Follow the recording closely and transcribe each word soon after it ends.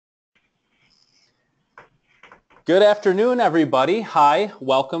Good afternoon, everybody. Hi,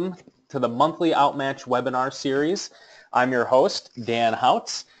 welcome to the monthly OutMatch webinar series. I'm your host, Dan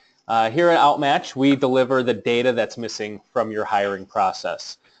Houts. Here at OutMatch, we deliver the data that's missing from your hiring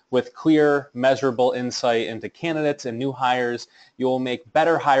process. With clear, measurable insight into candidates and new hires, you will make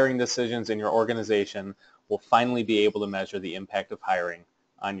better hiring decisions, and your organization will finally be able to measure the impact of hiring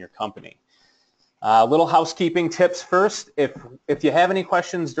on your company. Little housekeeping tips first. If you have any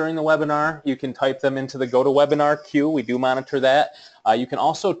questions during the webinar, you can type them into the GoToWebinar queue. We do monitor that. You can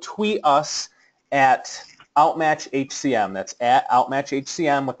also tweet us at OutMatchHCM. That's at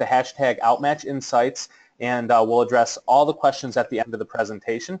OutMatchHCM with the hashtag OutMatchInsights, and we'll address all the questions at the end of the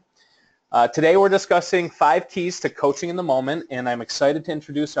presentation. Today we're discussing 5 keys to coaching in the moment, and I'm excited to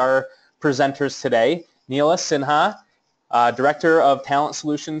introduce our presenters today, Nila Sinha, Director of Talent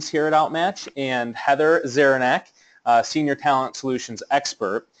Solutions here at OutMatch, and Heather Zaherniak, Senior Talent Solutions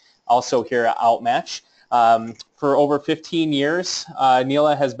Expert, also here at OutMatch. For over 15 years,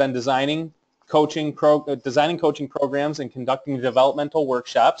 Nila has been designing coaching programs and conducting developmental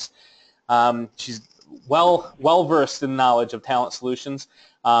workshops. She's well-versed in knowledge of talent solutions.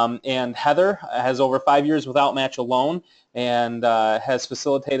 And Heather has over 5 years with OutMatch alone, and has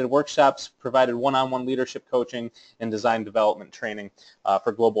facilitated workshops, provided one-on-one leadership coaching, and design development training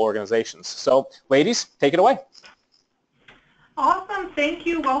for global organizations. So, ladies, take it away. Awesome. Thank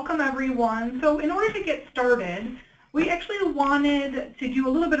you. Welcome, everyone. So in order to get started, we actually wanted to do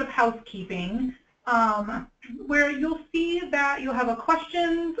a little bit of housekeeping where you'll see that you'll have a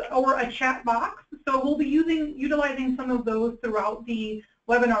questions or a chat box. So we'll be utilizing some of those throughout the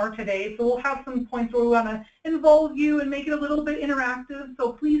webinar today. So we'll have some points where we want to involve you and make it a little bit interactive.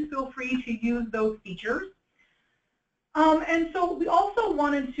 So please feel free to use those features. And so we also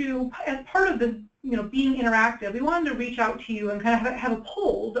wanted to, as part of this, being interactive, we wanted to reach out to you and kind of have a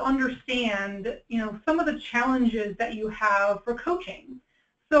poll to understand, some of the challenges that you have for coaching.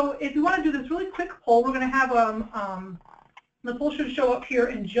 So if you want to do this really quick poll, we're going to have the poll should show up here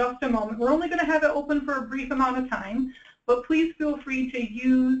in just a moment. We're only going to have it open for a brief amount of time, but please feel free to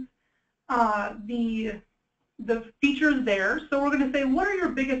use the features there. So we're going to say, what are your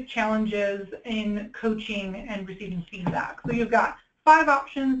biggest challenges in coaching and receiving feedback? So you've got 5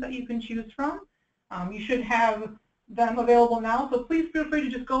 options that you can choose from. You should have them available now, so please feel free to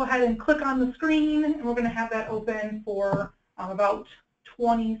just go ahead and click on the screen, and we're going to have that open for about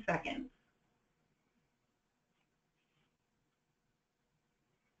 20 seconds.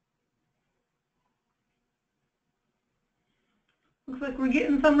 Looks like we're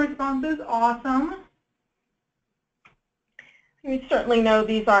getting some responses. Awesome. We certainly know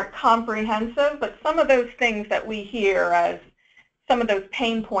these aren't comprehensive, but some of those things that we hear as some of those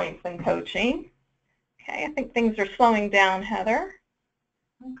pain points in coaching. Okay, I think things are slowing down, Heather.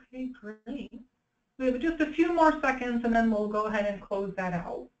 Okay, great. We have just a few more seconds, and then we'll go ahead and close that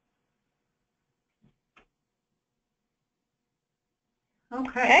out.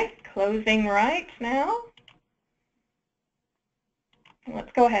 Okay, closing right now.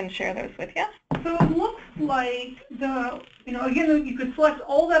 Let's go ahead and share those with you. So it looks like again, you could select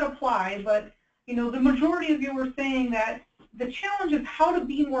all that apply, but, the majority of you were saying that the challenge is how to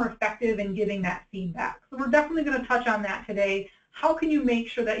be more effective in giving that feedback. So we're definitely going to touch on that today. How can you make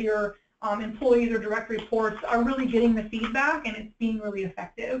sure that your employees or direct reports are really getting the feedback and it's being really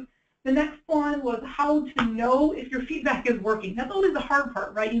effective? The next one was how to know if your feedback is working. That's always the hard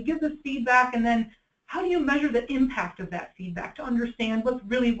part, right? You give this feedback, and then how do you measure the impact of that feedback to understand what's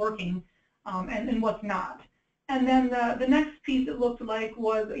really working and what's not? And then the next piece it looked like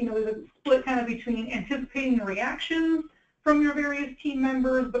was, there's a split kind of between anticipating the reactions from your various team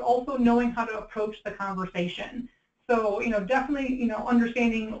members, but also knowing how to approach the conversation. So, definitely,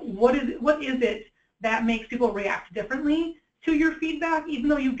 understanding what is it that makes people react differently to your feedback, even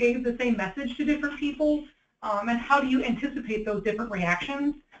though you gave the same message to different people, and how do you anticipate those different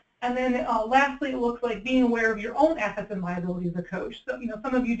reactions? And then lastly, it looks like being aware of your own assets and liabilities as a coach. So,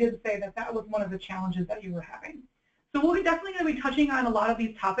 some of you did say that that was one of the challenges that you were having. So we're definitely going to be touching on a lot of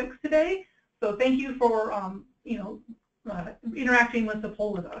these topics today. So thank you for, interacting with the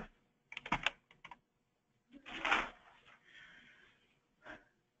poll with us.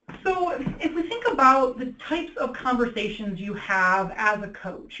 So if we think about the types of conversations you have as a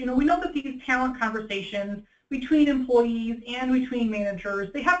coach, we know that these talent conversations between employees and between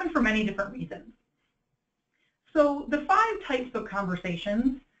managers, they happen for many different reasons. So the 5 types of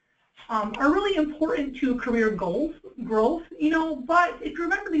conversations are really important to career growth, but if you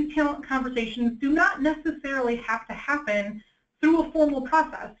remember, these talent conversations do not necessarily have to happen through a formal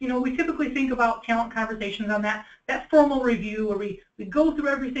process. We typically think about talent conversations on that formal review where we go through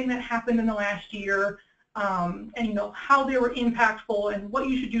everything that happened in the last year, and how they were impactful and what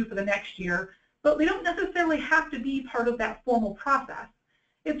you should do for the next year, but they don't necessarily have to be part of that formal process.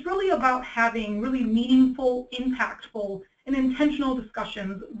 It's really about having really meaningful, impactful, and intentional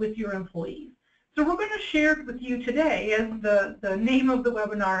discussions with your employees. So we're going to share with you today, as the name of the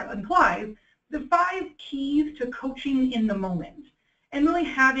webinar implies, the 5 keys to coaching in the moment and really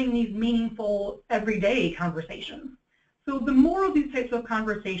having these meaningful, everyday conversations. So the more of these types of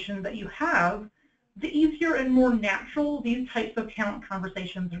conversations that you have, the easier and more natural these types of talent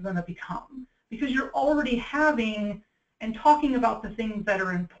conversations are going to become, because you're already having and talking about the things that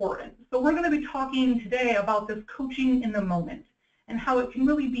are important. So we're going to be talking today about this coaching in the moment and how it can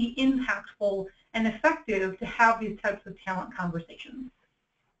really be impactful and effective to have these types of talent conversations.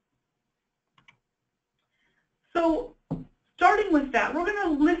 So starting with that, we're going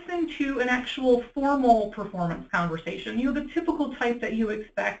to listen to an actual formal performance conversation. The typical type that you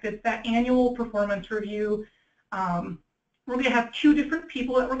expect. It's that annual performance review. We're going to have 2 different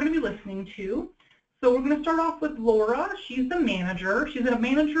people that we're going to be listening to. So we're going to start off with Laura. She's the manager. She's a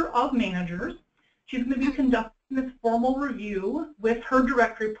manager of managers. She's going to be conducting this formal review with her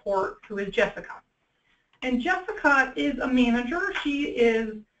direct report, who is Jessica. And Jessica is a manager. She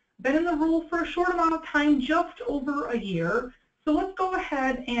is been in the role for a short amount of time, just over a year. So let's go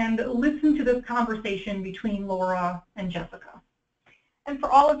ahead and listen to this conversation between Laura and Jessica. And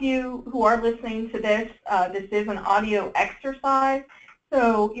for all of you who are listening to this, this is an audio exercise.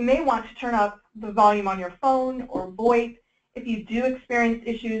 So you may want to turn up the volume on your phone or VoIP. If you do experience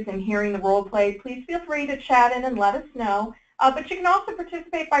issues in hearing the role play, please feel free to chat in and let us know. But you can also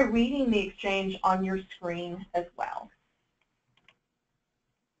participate by reading the exchange on your screen as well.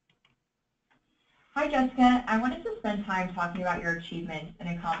 Hi Jessica, I wanted to spend time talking about your achievements and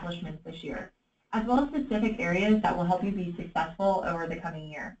accomplishments this year, as well as specific areas that will help you be successful over the coming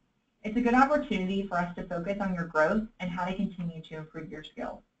year. It's a good opportunity for us to focus on your growth and how to continue to improve your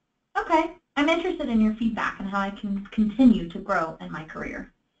skills. Okay, I'm interested in your feedback on how I can continue to grow in my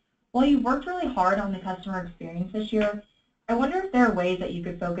career. While you've worked really hard on the customer experience this year, I wonder if there are ways that you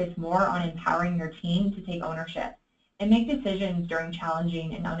could focus more on empowering your team to take ownership and make decisions during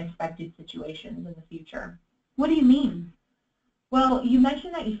challenging and unexpected situations in the future. What do you mean? Well, you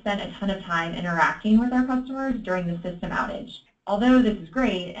mentioned that you spent a ton of time interacting with our customers during the system outage. Although this is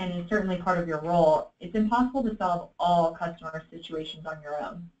great and is certainly part of your role, it's impossible to solve all customer situations on your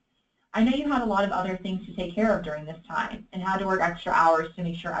own. I know you had a lot of other things to take care of during this time and had to work extra hours to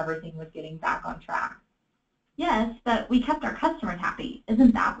make sure everything was getting back on track. Yes, but we kept our customers happy.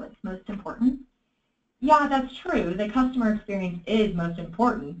 Isn't that what's most important? Yeah, that's true. The customer experience is most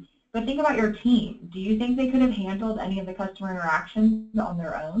important. But think about your team. Do you think they could have handled any of the customer interactions on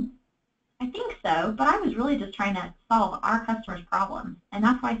their own? I think so, but I was really just trying to solve our customers' problems, and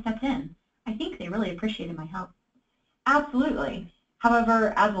that's why I stepped in. I think they really appreciated my help. Absolutely.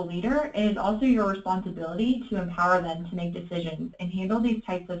 However, as a leader, it is also your responsibility to empower them to make decisions and handle these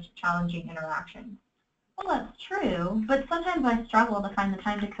types of challenging interactions. Well, that's true, but sometimes I struggle to find the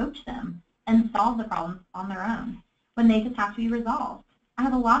time to coach them and solve the problems on their own when they just have to be resolved. I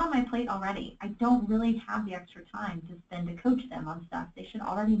have a lot on my plate already. I don't really have the extra time to spend to coach them on stuff they should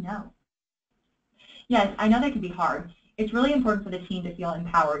already know. Yes, I know that can be hard. It's really important for the team to feel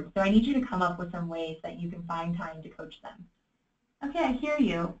empowered, so I need you to come up with some ways that you can find time to coach them. Okay, I hear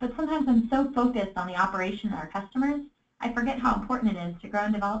you, but sometimes I'm so focused on the operation of our customers, I forget how important it is to grow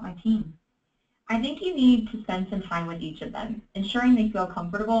and develop my team. I think you need to spend some time with each of them, ensuring they feel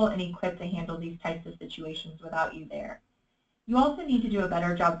comfortable and equipped to handle these types of situations without you there. You also need to do a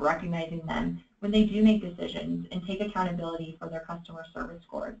better job recognizing them when they do make decisions and take accountability for their customer service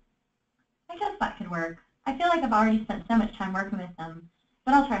scores. I guess that could work. I feel like I've already spent so much time working with them,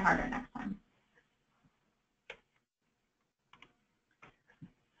 but I'll try harder next time.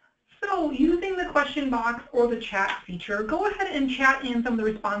 So using the question box or the chat feature, go ahead and chat in some of the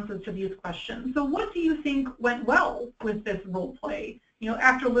responses to these questions. So what do you think went well with this role play?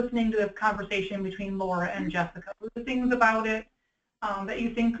 After listening to this conversation between Laura and Jessica, what are the things about it that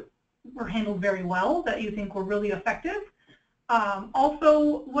you think were handled very well, that you think were really effective?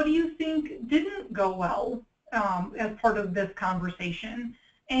 Also, what do you think didn't go well as part of this conversation?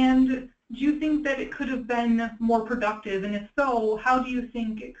 And do you think that it could have been more productive? And if so, how do you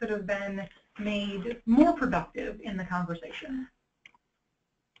think it could have been made more productive in the conversation?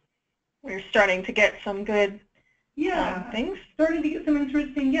 We're starting to get some good things. Starting to get some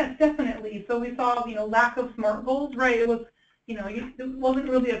interesting, yes, definitely. So we saw, lack of SMART goals, right? It was, it wasn't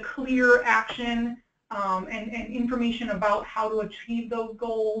really a clear action and information about how to achieve those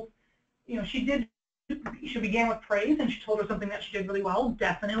goals. She began with praise, and she told her something that she did really well.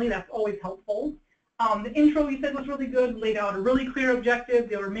 Definitely, that's always helpful. The intro you said was really good, laid out a really clear objective.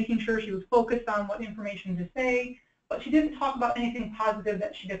 They were making sure she was focused on what information to say, but she didn't talk about anything positive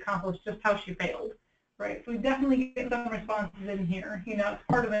that she'd accomplished, just how she failed, right? So we definitely get some responses in here. You know, it's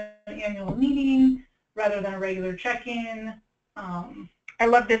part of an annual meeting rather than a regular check-in. I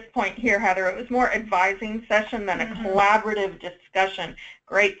love this point here, Heather. It was more advising session than a collaborative discussion.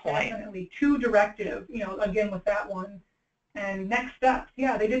 Great point. Definitely too directive, you know, again with that one. And next steps,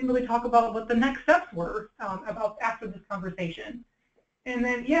 yeah, they didn't really talk about what the next steps were about after this conversation. And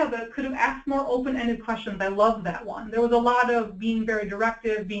then, yeah, they could have asked more open-ended questions. I love that one. There was a lot of being very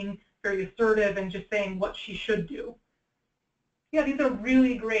directive, being very assertive, and just saying what she should do. Yeah, these are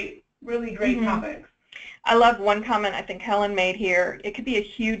really great topics. I love one comment I think Helen made here. It could be a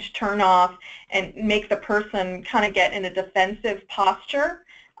huge turnoff and make the person kind of get in a defensive posture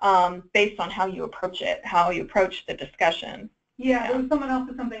based on how you approach it, how you approach the discussion. Yeah, there was someone else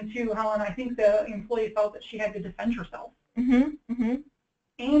said something too, Helen. I think the employee felt that she had to defend herself. And,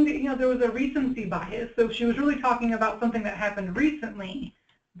 you know, there was a recency bias. So she was really talking about something that happened recently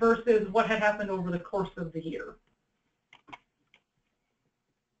versus what had happened over the course of the year.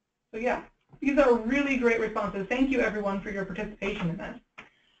 So, yeah, these are really great responses. Thank you, everyone, for your participation in this.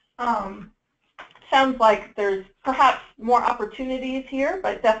 Sounds like there's perhaps more opportunities here,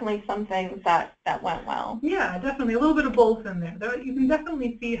 but definitely some things that went well. Yeah, definitely. A little bit of both in there. You can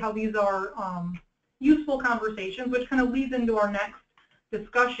definitely see how these are useful conversations, which kind of leads into our next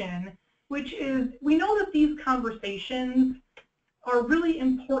discussion, which is we know that these conversations are really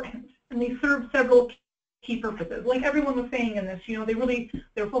important and they serve several key purposes. Like everyone was saying in this, you know, they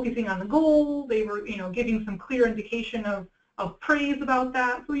were focusing on the goal. They were, you know, giving some clear indication of praise about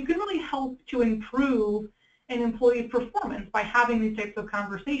that. So you can really help to improve an employee's performance by having these types of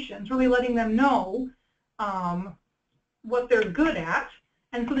conversations, really letting them know what they're good at,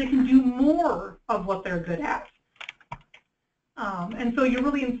 and so they can do more of what they're good at. And so you're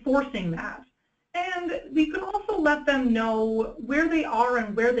really enforcing that. And we can also let them know where they are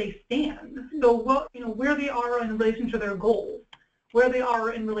and where they stand. So what, you know, where they are in relation to their goals, where they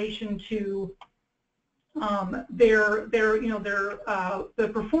are in relation to their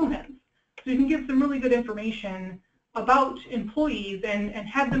performance. So you can give some really good information about employees and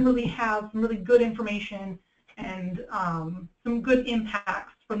have them really have some really good information and some good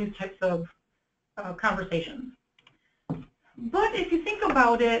impacts from these types of conversations. But if you think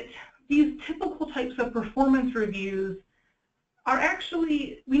about it, these typical types of performance reviews are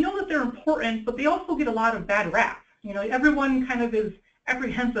actually, we know that they're important, but they also get a lot of bad rap. You know, everyone kind of is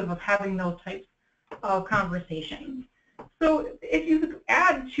apprehensive of having those types of conversations. So if you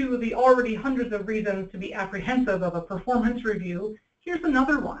add to the already hundreds of reasons to be apprehensive of a performance review, here's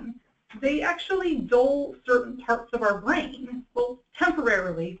another one. They actually dull certain parts of our brain, well,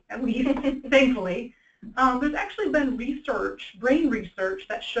 temporarily at least, thankfully. There's actually been research, brain research,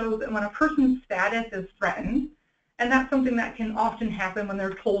 that shows that when a person's status is threatened, and that's something that can often happen when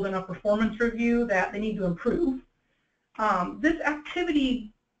they're told in a performance review that they need to improve, this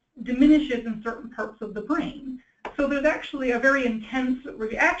activity diminishes in certain parts of the brain. So there's actually a very intense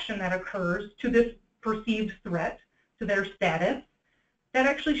reaction that occurs to this perceived threat to their status that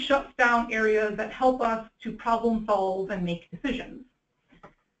actually shuts down areas that help us to problem solve and make decisions.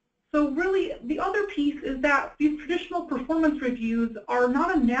 So really, the other piece is that these traditional performance reviews are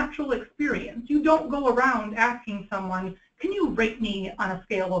not a natural experience. You don't go around asking someone, can you rate me on a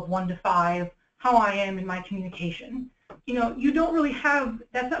scale of 1 to 5, how I am in my communication? You know, you don't really have,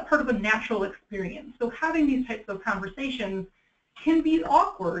 that's not part of a natural experience. So having these types of conversations can be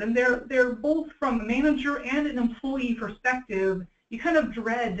awkward, and they're both from a manager and an employee perspective. You kind of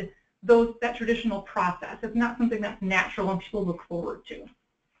dread that traditional process. It's not something that's natural and people look forward to.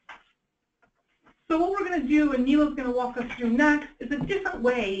 So what we're going to do, and Nila's going to walk us through next, is a different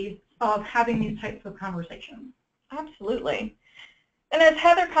way of having these types of conversations. Absolutely. And as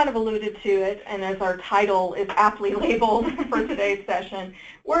Heather kind of alluded to it, and as our title is aptly labeled for today's session,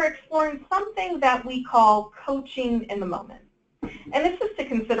 we're exploring something that we call coaching in the moment. And this is to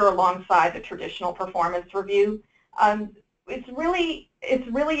consider alongside the traditional performance review. It's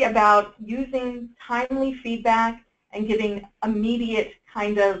really about using timely feedback and giving immediate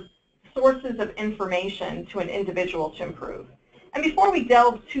kind of sources of information to an individual to improve. And before we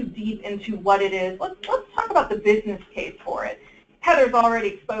delve too deep into what it is, let's talk about the business case for it. Heather's already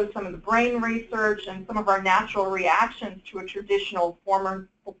exposed some of the brain research and some of our natural reactions to a traditional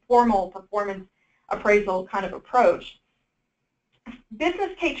formal performance appraisal kind of approach.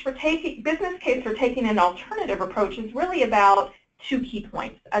 Business case for taking an alternative approach is really about 2 key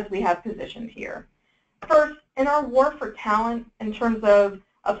points as we have positioned here. First, in our war for talent, in terms of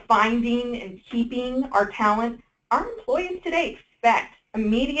of finding and keeping our talent, our employees today expect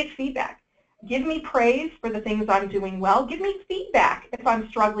immediate feedback. Give me praise for the things I'm doing well. Give me feedback if I'm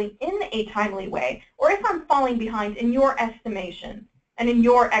struggling in a timely way or if I'm falling behind in your estimation and in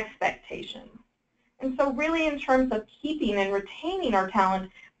your expectations. And so really in terms of keeping and retaining our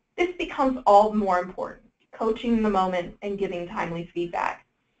talent, this becomes all the more important, coaching the moment and giving timely feedback.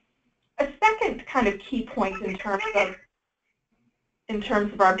 A second kind of key point in terms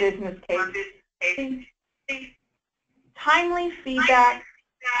of our business case, timely feedback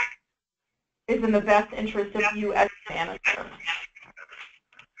is in the best interest of you as a manager.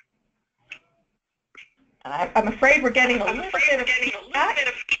 And I'm afraid we're getting a little bit of feedback.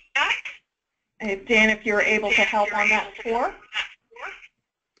 If Dan, if you're able to help on that score.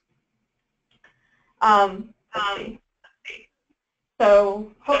 Let's see.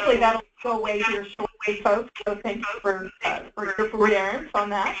 So hopefully that'll go away here shortly, folks. So thanks for your forbearance on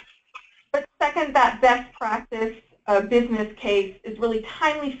that. But second, that best practice business case is really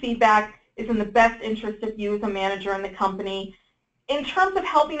timely feedback is in the best interest of you as a manager in the company in terms of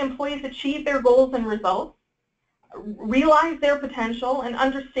helping employees achieve their goals and results, realize their potential, and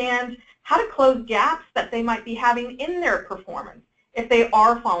understand how to close gaps that they might be having in their performance if they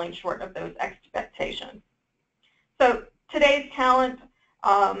are falling short of those expectations. So today's talent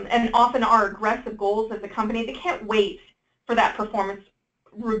and often our aggressive goals as a company, they can't wait for that performance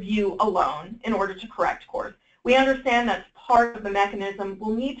review alone in order to correct course. We understand that's part of the mechanism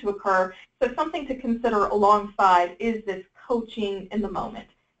will need to occur, so something to consider alongside is this coaching in the moment,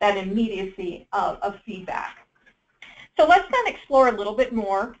 that immediacy of feedback. So let's then explore a little bit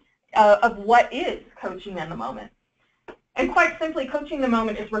more of what is coaching in the moment. And quite simply, coaching in the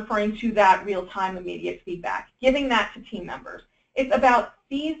moment is referring to that real-time immediate feedback, giving that to team members. It's about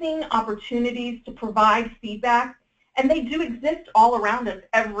seizing opportunities to provide feedback, and they do exist all around us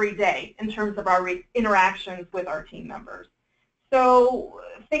every day in terms of our interactions with our team members. So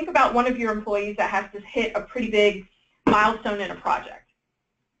think about one of your employees that has to hit a pretty big milestone in a project,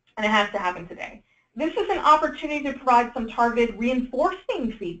 and it has to happen today. This is an opportunity to provide some targeted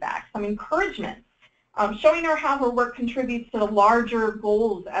reinforcing feedback, some encouragement, showing her how her work contributes to the larger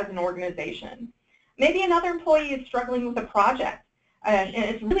goals as an organization. Maybe another employee is struggling with a project, and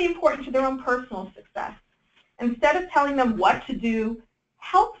it's really important to their own personal success. Instead of telling them what to do,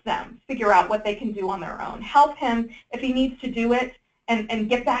 help them figure out what they can do on their own. Help him if he needs to do it and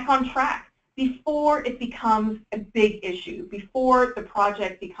get back on track before it becomes a big issue, before the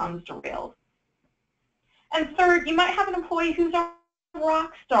project becomes derailed. And third, you might have an employee who's a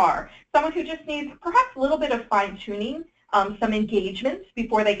rock star, someone who just needs perhaps a little bit of fine-tuning, some engagement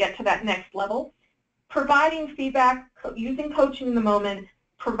before they get to that next level. Providing feedback, using coaching in the moment,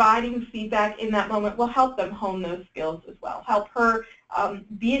 providing feedback in that moment will help them hone those skills as well, help her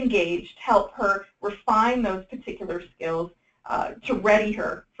be engaged, help her refine those particular skills to ready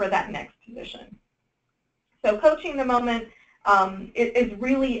her for that next position. So coaching the moment is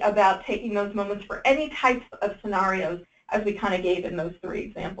really about taking those moments for any types of scenarios as we kind of gave in those three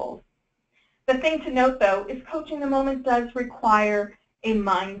examples. The thing to note, though, is coaching the moment does require a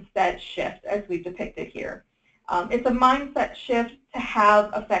mindset shift, as we've depicted here. It's a mindset shift to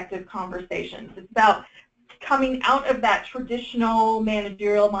have effective conversations. It's about coming out of that traditional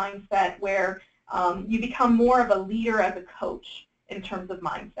managerial mindset where you become more of a leader as a coach in terms of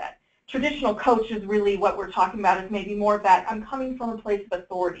mindset. Traditional coach is really what we're talking about is maybe more of that, I'm coming from a place of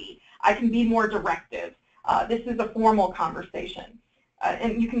authority. I can be more directive. This is a formal conversation.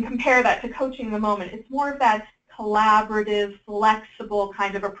 And you can compare that to coaching in the moment. It's more of that collaborative, flexible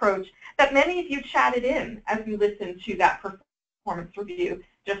kind of approach that many of you chatted in as you listened to that performance review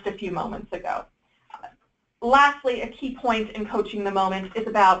just a few moments ago. Lastly, a key point in coaching the moment is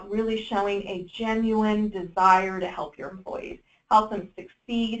about really showing a genuine desire to help your employees, help them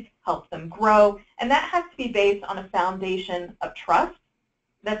succeed, help them grow, and that has to be based on a foundation of trust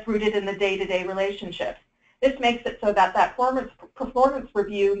that's rooted in the day-to-day relationships. This makes it so that that performance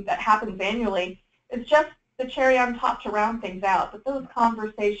review that happens annually is just the cherry on top to round things out, but those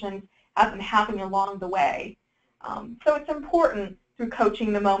conversations have been happening along the way. So it's important through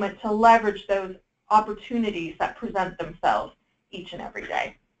coaching the moment to leverage those opportunities that present themselves each and every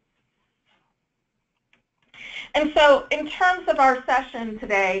day. And so in terms of our session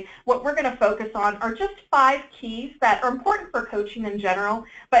today, what we're going to focus on are just 5 keys that are important for coaching in general,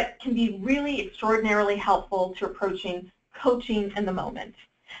 but can be really extraordinarily helpful to approaching coaching in the moment.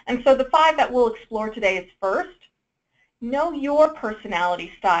 And so the 5 that we'll explore today is first, know your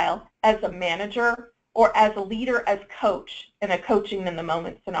personality style as a manager or as a leader, as coach in a coaching in the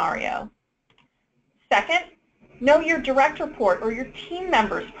moment scenario. Second, Know your direct report or your team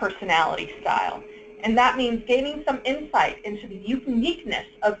member's personality style. And that means gaining some insight into the uniqueness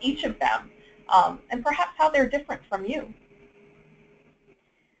of each of them and perhaps how they're different from you.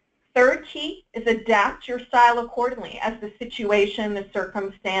 Third key is adapt your style accordingly as the situation, the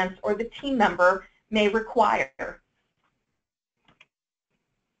circumstance, or the team member may require.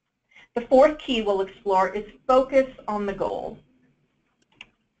 The fourth key we'll explore is focus on the goal.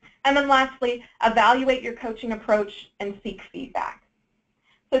 And then lastly, evaluate your coaching approach and seek feedback.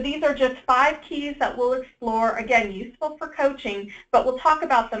 So these are just 5 keys that we'll explore, again, useful for coaching, but we'll talk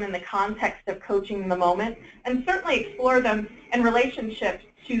about them in the context of coaching in the moment and certainly explore them in relationship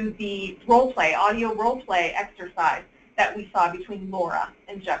to the role play, audio role play exercise that we saw between Laura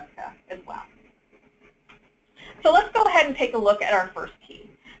and Jessica as well. So let's go ahead and take a look at our first key.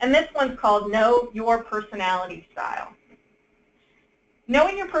 And this one's called Know Your Personality Style.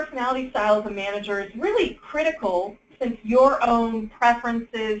 Knowing your personality style as a manager is really critical since your own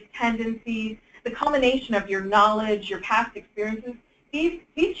preferences, tendencies, the combination of your knowledge, your past experiences, these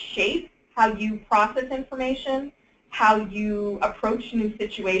shape how you process information, how you approach new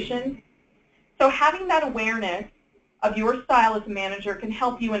situations. So having that awareness of your style as a manager can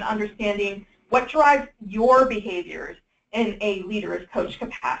help you in understanding what drives your behaviors in a leader as coach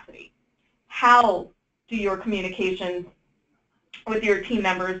capacity. How do your communications with your team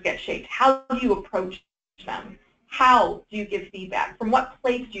members get shaped? How do you approach them? How do you give feedback? From what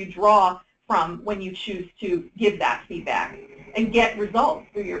place do you draw from when you choose to give that feedback and get results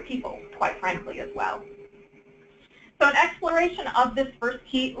through your people, quite frankly, as well? So an exploration of this first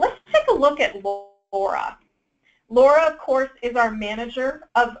key, let's take a look at Laura. Laura, of course, is our manager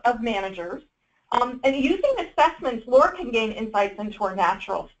of managers. And using assessments, Laura can gain insights into her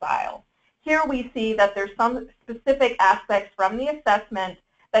natural style. Here we see that there's some specific aspects from the assessment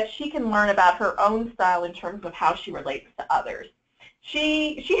that she can learn about her own style in terms of how she relates to others.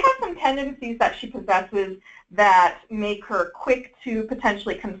 She has some tendencies that she possesses that make her quick to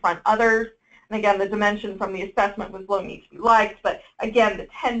potentially confront others. And again, the dimension from the assessment was low need to be liked, but again, the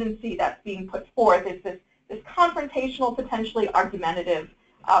tendency that's being put forth is this confrontational, potentially argumentative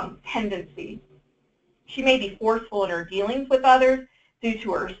tendency. She may be forceful in her dealings with others due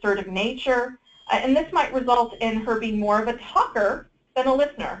to her assertive nature, and this might result in her being more of a talker than a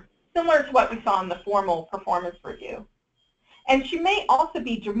listener, similar to what we saw in the formal performance review. And she may also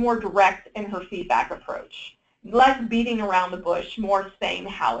be more direct in her feedback approach, less beating around the bush, more saying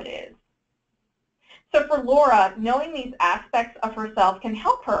how it is. So for Laura, knowing these aspects of herself can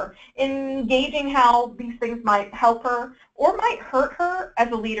help her in gauging how these things might help her or might hurt her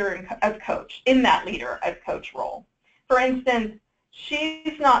as a leader and as coach, in that leader as coach role. For instance,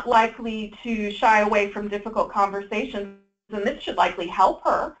 she's not likely to shy away from difficult conversations, and this should likely help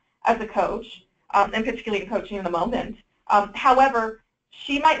her as a coach, and particularly in coaching in the moment. However,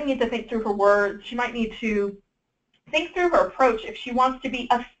 she might need to think through her words. She might need to think through her approach if she wants to be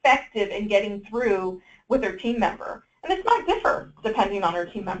effective in getting through with her team member. And this might differ depending on her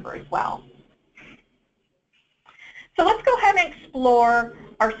team member as well. So let's go ahead and explore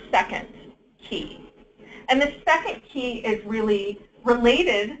our second key. And the second key is really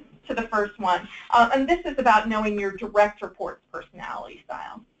related to the first one, and this is about knowing your direct report's personality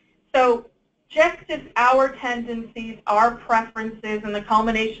style. So just as our tendencies, our preferences, and the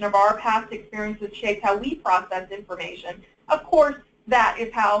culmination of our past experiences shapes how we process information, of course, that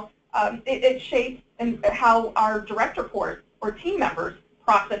is how it shapes and how our direct reports or team members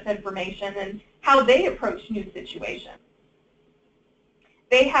process information and how they approach new situations.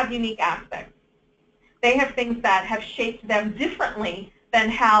 They have unique aspects. They have things that have shaped them differently than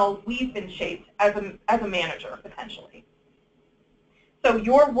how we've been shaped as a manager, potentially. So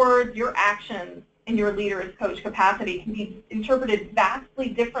your words, your actions, and your leader as coach capacity can be interpreted vastly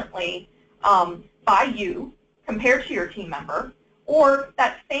differently by you compared to your team member, or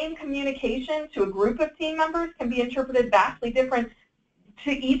that same communication to a group of team members can be interpreted vastly different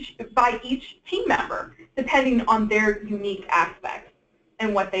by each team member, depending on their unique aspects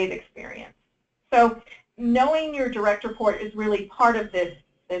and what they've experienced. So knowing your direct report is really part of this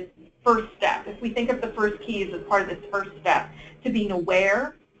first step. If we think of the first keys as part of this first step, to being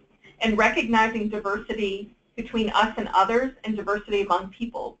aware and recognizing diversity between us and others and diversity among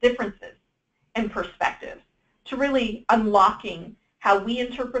people, differences and perspectives, to really unlocking how we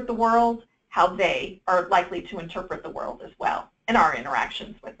interpret the world, how they are likely to interpret the world as well, and our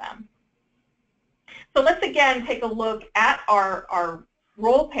interactions with them. So let's again take a look at our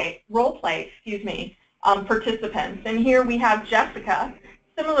role play participants. And here we have Jessica.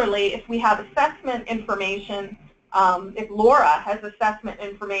 Similarly, if we have assessment information If Laura has assessment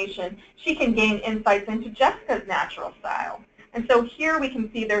information, she can gain insights into Jessica's natural style. And so here we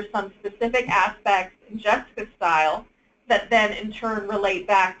can see there's some specific aspects in Jessica's style that then in turn relate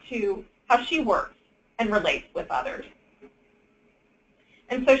back to how she works and relates with others.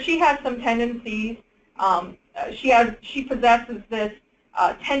 And so she has some tendencies. She possesses this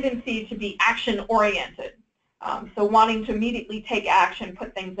tendency to be action-oriented, so wanting to immediately take action,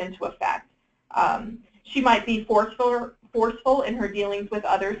 put things into effect. She might be forceful in her dealings with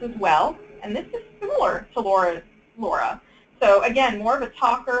others as well, and this is similar to Laura. So again, more of a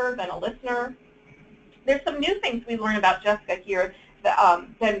talker than a listener. There's some new things we learn about Jessica here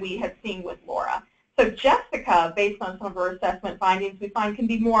than we had seen with Laura. So Jessica, based on some of her assessment findings, we find can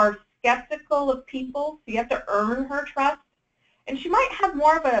be more skeptical of people, so you have to earn her trust. And she might have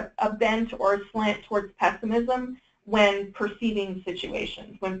more of a bent or a slant towards pessimism when perceiving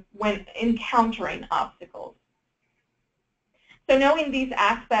situations, when encountering obstacles. So knowing these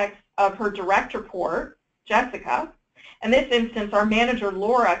aspects of her direct report, Jessica, in this instance, our manager,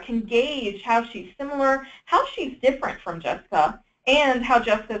 Laura, can gauge how she's similar, how she's different from Jessica, and how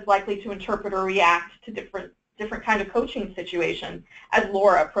Jessica is likely to interpret or react to different kind of coaching situations as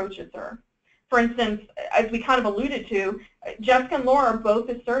Laura approaches her. For instance, as we kind of alluded to, Jessica and Laura are both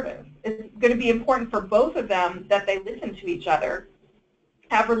assertive. It's going to be important for both of them that they listen to each other.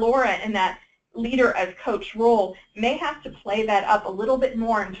 However, Laura, in that leader as coach role, may have to play that up a little bit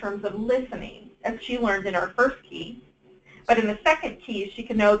more in terms of listening, as she learned in her first key. But in the second key, she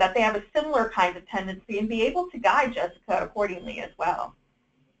can know that they have a similar kind of tendency and be able to guide Jessica accordingly as well.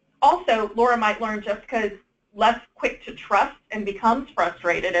 Also, Laura might learn Jessica is less quick to trust and becomes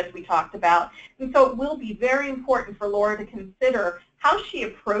frustrated, as we talked about. And so it will be very important for Laura to consider how she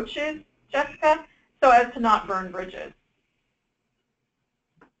approaches Jessica so as to not burn bridges.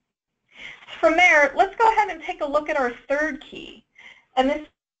 From there, let's go ahead and take a look at our third key. And this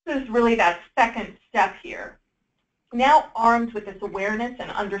is really that second step here. Now armed with this awareness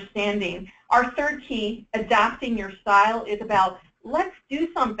and understanding, our third key, adapting your style, is about let's do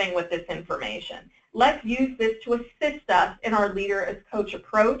something with this information. Let's use this to assist us in our leader as coach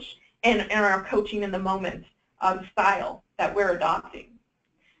approach and in our coaching in the moment style that we're adopting.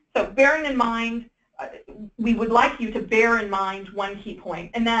 So bearing in mind, we would like you to bear in mind one key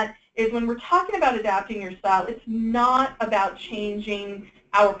point, and that is when we're talking about adapting your style, it's not about changing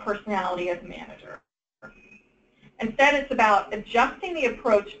our personality as a manager. Instead, it's about adjusting the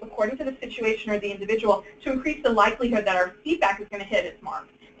approach according to the situation or the individual to increase the likelihood that our feedback is going to hit its mark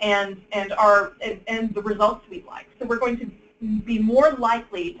and the results we'd like. So we're going to be more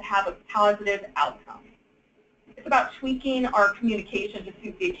likely to have a positive outcome. It's about tweaking our communication to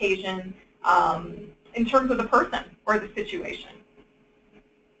suit the occasion in terms of the person or the situation.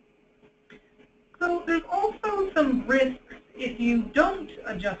 So there's also some risks if you don't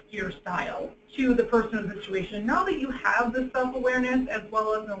adjust your style to the person or the situation. Now that you have the self-awareness as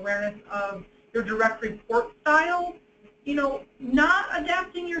well as an awareness of your direct report style, not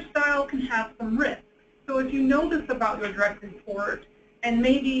adapting your style can have some risks. So if you know this about your direct report and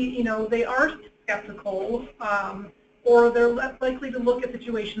maybe, they are skeptical or they're less likely to look at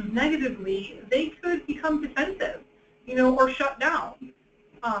situations negatively, they could become defensive, or shut down.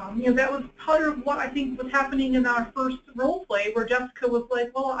 That was part of what I think was happening in our first role play, where Jessica was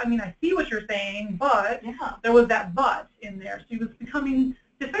like, well, I see what you're saying, but there was that but in there. So she was becoming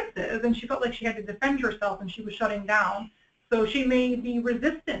defensive, and she felt like she had to defend herself, and she was shutting down. So she may be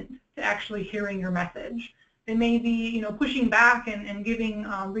resistant to actually hearing your message. They may be, pushing back and giving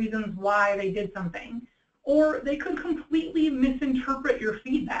reasons why they did something. Or they could completely misinterpret your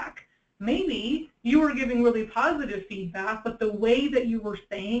feedback. Maybe you were giving really positive feedback, but the way that you were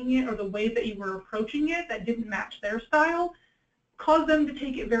saying it or the way that you were approaching it that didn't match their style caused them to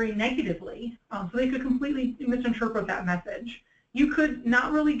take it very negatively. So they could completely misinterpret that message. You could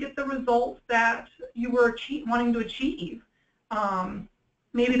not really get the results that you were wanting to achieve.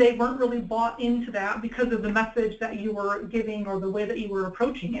 Maybe they weren't really bought into that because of the message that you were giving or the way that you were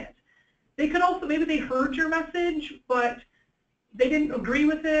approaching it. They could also, maybe they heard your message, but they didn't agree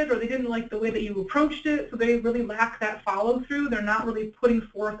with it or they didn't like the way that you approached it, so they really lack that follow-through. They're not really putting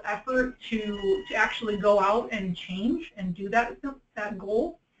forth effort to actually go out and change and do that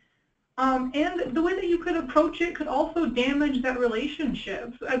goal. And the way that you could approach it could also damage that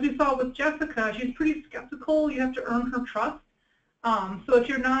relationship. So as we saw with Jessica, she's pretty skeptical. You have to earn her trust. So if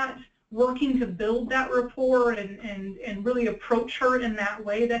you're not working to build that rapport and really approach her in that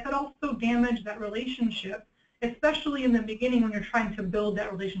way, that could also damage that relationship, especially in the beginning when you're trying to build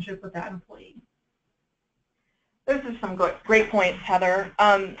that relationship with that employee. Those are some great points, Heather.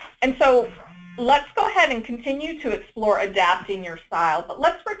 And so Let's go ahead and continue to explore adapting your style, but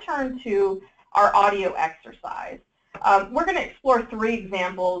let's return to our audio exercise. We're going to explore 3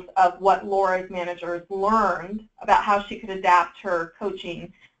 examples of what Laura's managers learned about how she could adapt her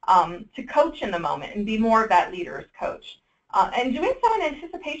coaching to coach in the moment and be more of that leader's coach. And doing so in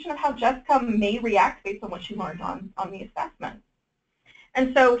anticipation of how Jessica may react based on what she learned on the assessment.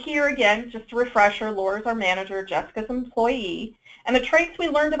 And so here again, just a refresher, Laura's our manager, Jessica's employee. And the traits we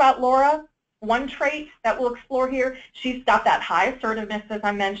learned about Laura, one trait that we'll explore here, she's got that high assertiveness, as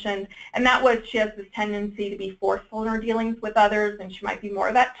I mentioned, and that was she has this tendency to be forceful in her dealings with others, and she might be more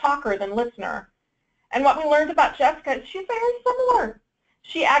of that talker than listener. And what we learned about Jessica is she's very similar.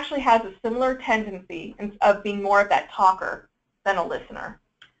 She actually has a similar tendency of being more of that talker than a listener.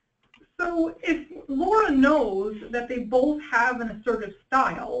 So if Laura knows that they both have an assertive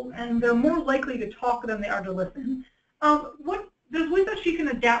style and they're more likely to talk than they are to listen, there's ways that she can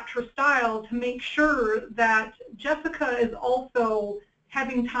adapt her style to make sure that Jessica is also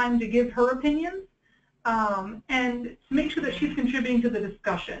having time to give her opinions and to make sure that she's contributing to the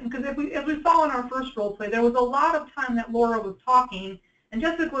discussion. Because as we saw in our first role play, there was a lot of time that Laura was talking and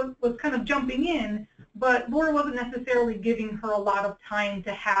Jessica was kind of jumping in, but Laura wasn't necessarily giving her a lot of time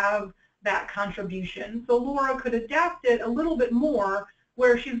to have that contribution. So Laura could adapt it a little bit more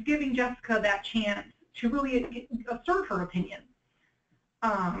where she's giving Jessica that chance to really assert her opinion.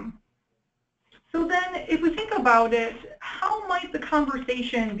 So then if we think about it, how might the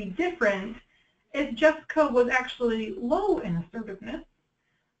conversation be different if Jessica was actually low in assertiveness?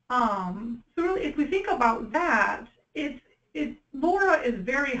 So really, if we think about that, Laura is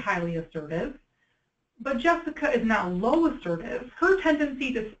very highly assertive, but Jessica is now low assertive. Her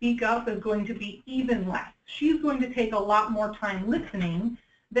tendency to speak up is going to be even less. She's going to take a lot more time listening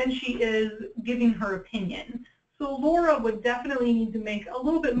than she is giving her opinion. So Laura would definitely need to make a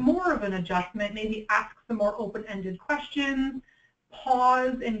little bit more of an adjustment, maybe ask some more open-ended questions,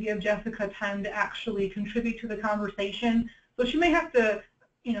 pause and give Jessica time to actually contribute to the conversation. So she may have to,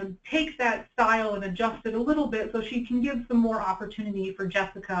 take that style and adjust it a little bit so she can give some more opportunity for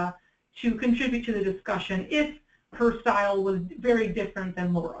Jessica to contribute to the discussion if her style was very different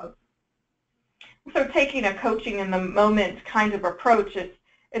than Laura's. So taking a coaching in the moment kind of approach,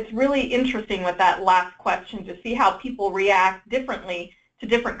 it's really interesting with that last question to see how people react differently to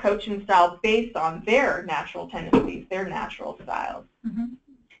different coaching styles based on their natural tendencies, their natural styles. Mm-hmm.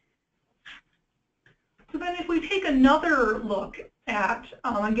 So then if we take another look at,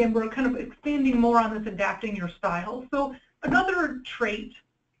 again, we're kind of expanding more on this adapting your style. So another trait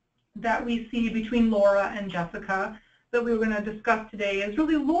that we see between Laura and Jessica that we were going to discuss today is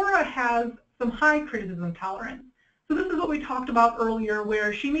really Laura has some high criticism tolerance. So this is what we talked about earlier,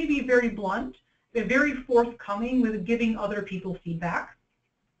 where she may be very blunt, very forthcoming with giving other people feedback.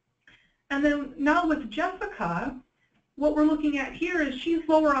 And then now with Jessica, what we're looking at here is she's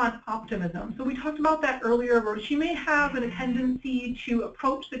lower on optimism. So we talked about that earlier, where she may have a tendency to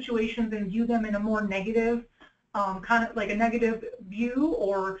approach situations and view them in a more negative, kind of like a negative view,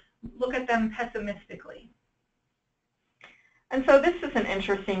 or look at them pessimistically. And so this is an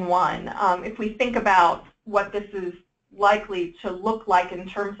interesting one. If we think about what this is likely to look like in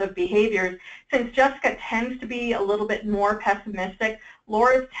terms of behaviors, since Jessica tends to be a little bit more pessimistic,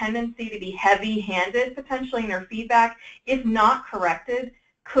 Laura's tendency to be heavy-handed potentially in her feedback, if not corrected,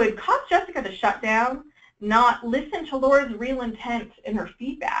 could cause Jessica to shut down, not listen to Laura's real intent in her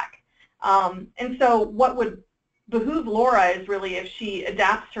feedback. And so what would behoove Laura is really if she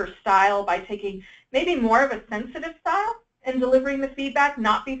adapts her style by taking maybe more of a sensitive style in delivering the feedback,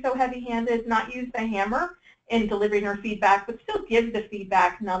 not be so heavy-handed, not use the hammer in delivering her feedback, but still give the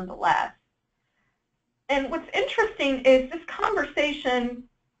feedback nonetheless. And what's interesting is this conversation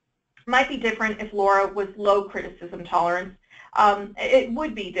might be different if Laura was low criticism tolerance. It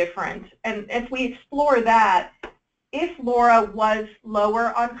would be different. And if we explore that, if Laura was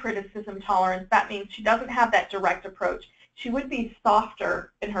lower on criticism tolerance, that means she doesn't have that direct approach. She would be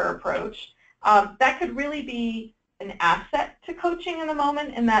softer in her approach. That could really be an asset to coaching in the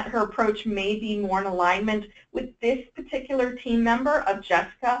moment, in that her approach may be more in alignment with this particular team member of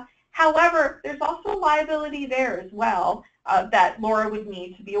Jessica. However, there's also liability there as well that Laura would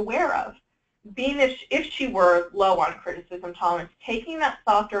need to be aware of. Being if she were low on criticism tolerance, taking that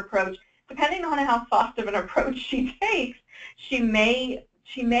softer approach, depending on how soft of an approach she takes, she may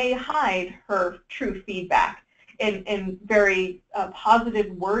hide her true feedback in very positive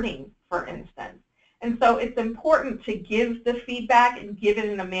wording, for instance. And so it's important to give the feedback and give it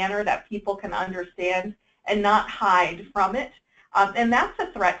in a manner that people can understand and not hide from it. And that's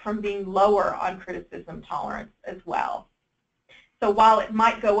a threat from being lower on criticism tolerance as well. So while it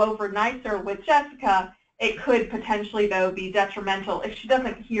might go over nicer with Jessica, it could potentially, though, be detrimental if she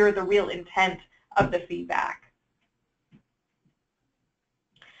doesn't hear the real intent of the feedback.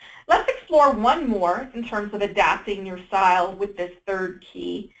 Let's explore one more in terms of adapting your style with this third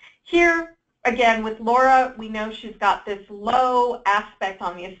key. Here, again, with Laura, we know she's got this low aspect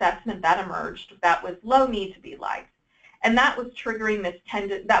on the assessment that emerged that was low need to be liked. And that was triggering this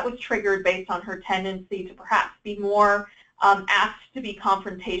that was triggered based on her tendency to perhaps be more asked to be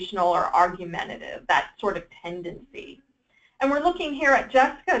confrontational or argumentative, that sort of tendency. And we're looking here at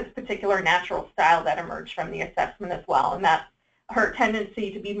Jessica's particular natural style that emerged from the assessment as well, and that's her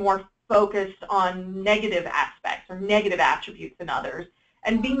tendency to be more focused on negative aspects or negative attributes in others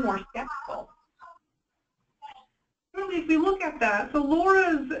and being more skeptical. Really, if we look at that, so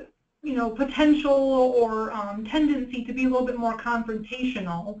Laura's potential or tendency to be a little bit more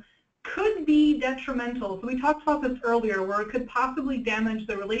confrontational could be detrimental. So we talked about this earlier, where it could possibly damage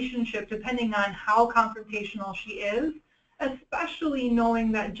the relationship depending on how confrontational she is, especially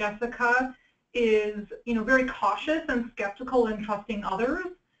knowing that Jessica is very cautious and skeptical and trusting others.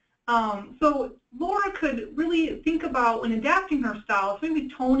 So Laura could really think about, when adapting her style, so maybe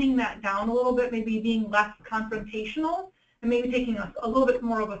toning that down a little bit, maybe being less confrontational, and maybe taking a little bit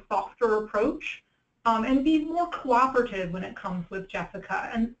more of a softer approach, and be more cooperative when it comes with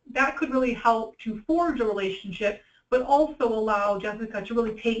Jessica. And that could really help to forge a relationship, but also allow Jessica to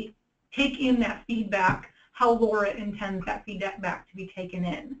really take in that feedback, how Laura intends that feedback to be taken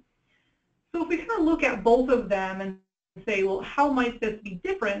in. So if we kind of look at both of them and say, well, how might this be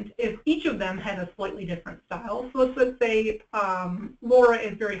different if each of them had a slightly different style? So let's say Laura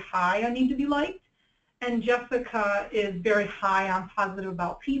is very high on need to be liked, and Jessica is very high on positive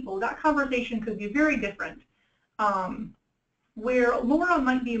about people. That conversation could be very different, where Laura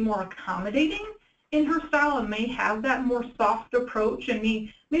might be more accommodating in her style and may have that more soft approach and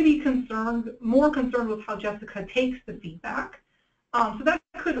maybe more concerned with how Jessica takes the feedback. So that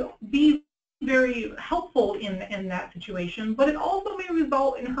could be very helpful in that situation, but it also may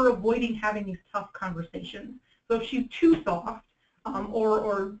result in her avoiding having these tough conversations. So if she's too soft,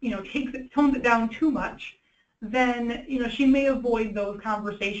 or tones it down too much, then she may avoid those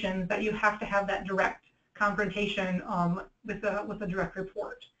conversations that you have to have that direct confrontation with a direct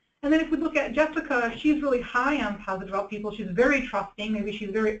report. And then if we look at Jessica, she's really high on positive about people. She's very trusting. Maybe she's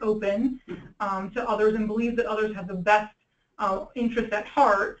very open to others and believes that others have the best interest at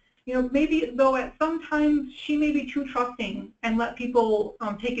heart. Maybe though at sometimes she may be too trusting and let people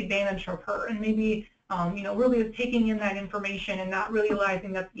take advantage of her, and maybe really is taking in that information and not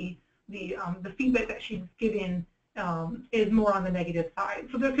realizing that the feedback that she's giving is more on the negative side.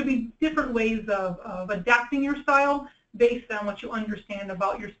 So there could be different ways of adapting your style based on what you understand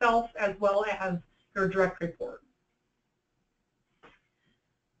about yourself as well as your direct report.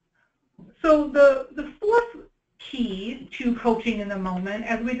 So the fourth key to coaching in the moment,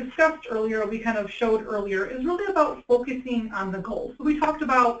 as we discussed earlier, we kind of showed earlier, is really about focusing on the goal. So we talked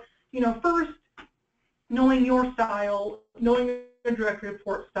about, first knowing your style, knowing your direct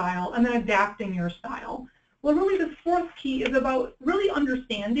report style, and then adapting your style. Well, really this fourth key is about really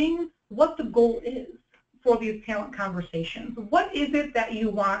understanding what the goal is for these talent conversations. What is it that you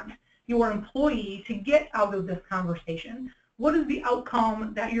want your employee to get out of this conversation? What is the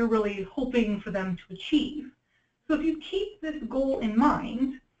outcome that you're really hoping for them to achieve? So if you keep this goal in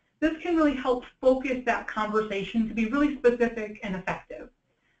mind, this can really help focus that conversation to be really specific and effective.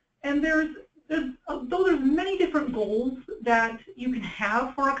 And though there's many different goals that you can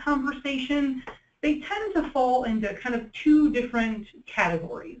have for a conversation, they tend to fall into kind of two different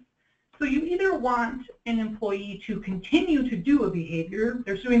categories. So you either want an employee to continue to do a behavior.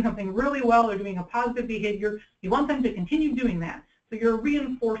 They're doing something really well. They're doing a positive behavior. You want them to continue doing that. So you're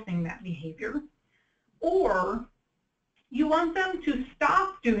reinforcing that behavior. Or you want them to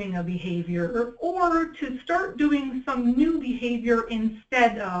stop doing a behavior or to start doing some new behavior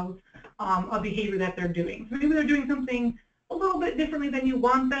instead of a behavior that they're doing. So maybe they're doing something a little bit differently than you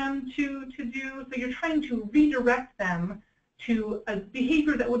want them to do. So you're trying to redirect them to a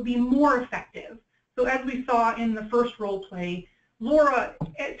behavior that would be more effective. So as we saw in the first role play, Laura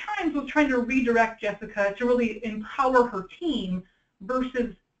at times was trying to redirect Jessica to really empower her team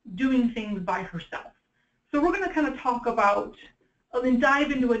versus doing things by herself. So we're going to kind of talk about and dive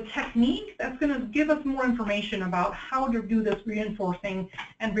into a technique that's going to give us more information about how to do this reinforcing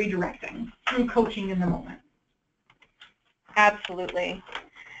and redirecting through coaching in the moment. Absolutely.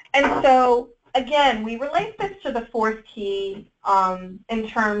 And so, again, we relate this to the fourth key in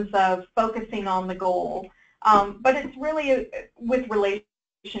terms of focusing on the goal, but it's really with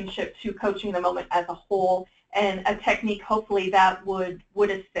relationship to coaching in the moment as a whole and a technique hopefully that would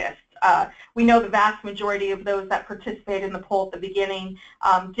assist. We know the vast majority of those that participated in the poll at the beginning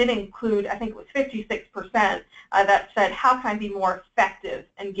did include, I think it was 56%, that said, how can I be more effective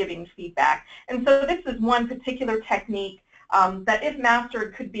in giving feedback? And so this is one particular technique that, if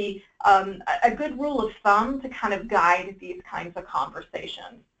mastered, could be a good rule of thumb to kind of guide these kinds of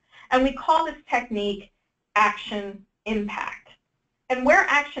conversations. And we call this technique action impact. And where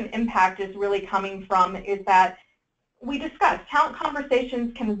action impact is really coming from is that we discussed talent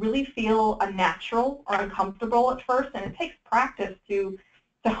conversations can really feel unnatural or uncomfortable at first, and it takes practice to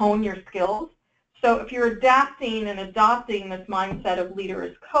hone your skills. So if you're adapting and adopting this mindset of leader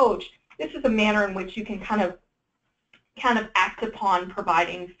as coach, this is a manner in which you can kind of act upon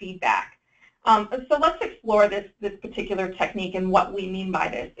providing feedback. So let's explore this particular technique and what we mean by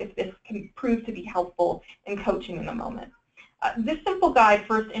this, if this can prove to be helpful in coaching in a moment. This simple guide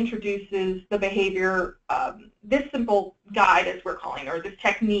first introduces the behavior. This simple guide, as we're calling it, or this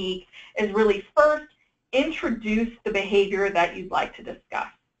technique, is really first introduce the behavior that you'd like to discuss.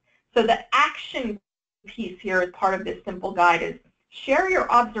 So the action piece here as part of this simple guide is share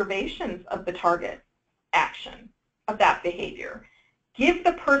your observations of the target action of that behavior. Give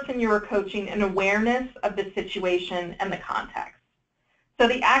the person you're coaching an awareness of the situation and the context. So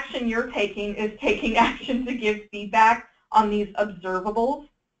the action you're taking is taking action to give feedback on these observables,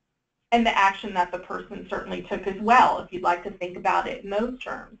 and the action that the person certainly took as well, if you'd like to think about it in those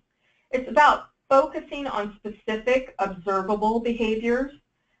terms. It's about focusing on specific observable behaviors,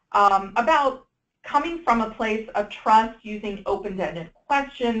 about coming from a place of trust, using open-ended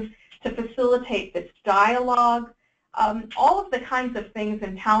questions to facilitate this dialogue, all of the kinds of things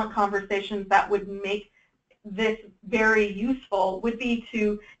in talent conversations that would make this very useful would be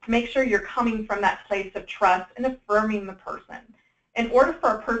to make sure you're coming from that place of trust and affirming the person. In order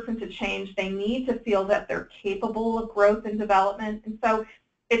for a person to change, they need to feel that they're capable of growth and development. And so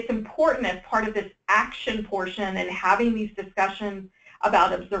it's important as part of this action portion and having these discussions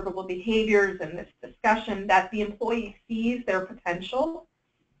about observable behaviors and this discussion that the employee sees their potential.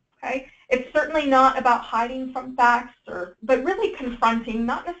 Okay? It's certainly not about hiding from facts, but really confronting,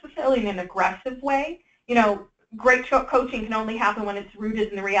 not necessarily in an aggressive way. You know, great coaching can only happen when it's rooted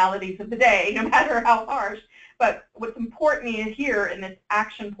in the realities of the day, no matter how harsh. But what's important here in this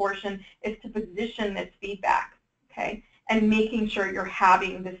action portion is to position this feedback, okay, and making sure you're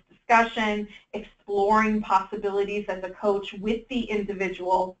having this discussion, exploring possibilities as a coach with the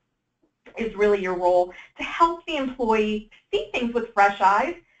individual is really your role to help the employee see things with fresh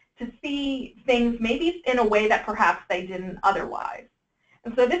eyes, to see things maybe in a way that perhaps they didn't otherwise.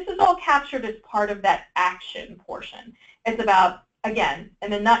 And so this is all captured as part of that action portion. It's about, again,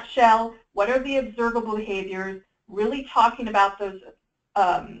 in a nutshell, what are the observable behaviors, really talking about those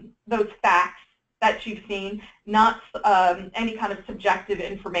facts that you've seen, not any kind of subjective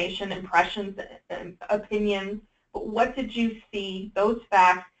information, impressions, and opinions, but what did you see, those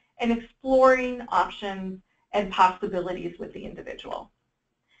facts, and exploring options and possibilities with the individual.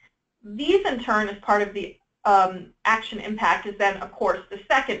 These, in turn, as part of the action impact is then, of course, the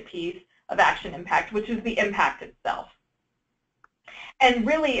second piece of action impact, which is the impact itself. And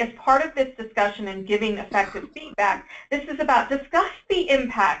really, as part of this discussion and giving effective feedback, this is about discuss the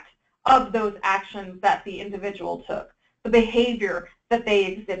impact of those actions that the individual took, the behavior that they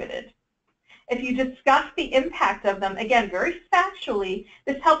exhibited. If you discuss the impact of them, again, very factually,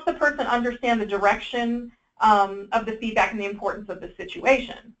 this helps the person understand the direction of the feedback and the importance of the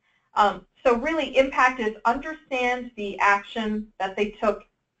situation. So really, impact is understand the action that they took,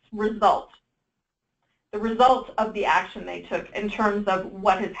 the result of the action they took in terms of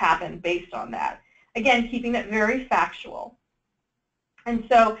what has happened based on that. Again, keeping it very factual. And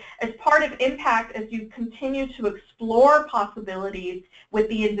so as part of impact, as you continue to explore possibilities with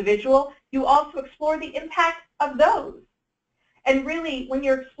the individual, you also explore the impact of those. And really, when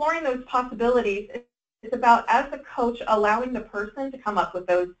you're exploring those possibilities, it's about, as a coach, allowing the person to come up with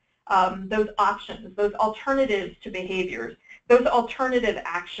those options, those alternatives to behaviors, those alternative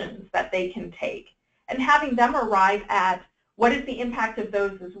actions that they can take, and having them arrive at what is the impact of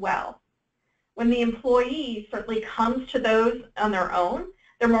those as well. When the employee certainly comes to those on their own,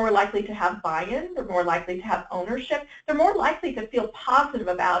 they're more likely to have buy-in, they're more likely to have ownership, they're more likely to feel positive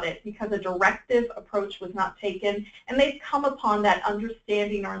about it because a directive approach was not taken, and they've come upon that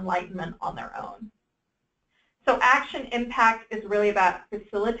understanding or enlightenment on their own. So action impact is really about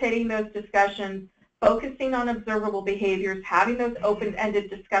facilitating those discussions, focusing on observable behaviors, having those open-ended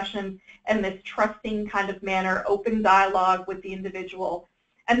discussions in this trusting kind of manner, open dialogue with the individual,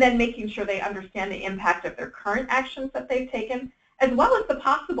 and then making sure they understand the impact of their current actions that they've taken, as well as the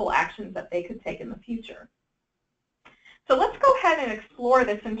possible actions that they could take in the future. So let's go ahead and explore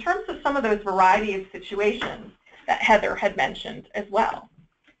this in terms of some of those variety of situations that Heather had mentioned as well.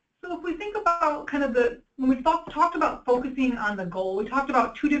 So if we think about kind of when we talked about focusing on the goal, we talked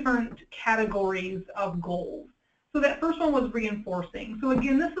about two different categories of goals. So that first one was reinforcing. So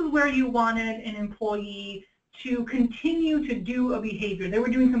again, this is where you wanted an employee to continue to do a behavior. They were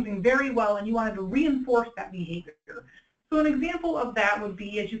doing something very well and you wanted to reinforce that behavior. So an example of that would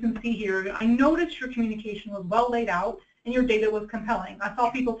be, as you can see here, I noticed your communication was well laid out and your data was compelling. I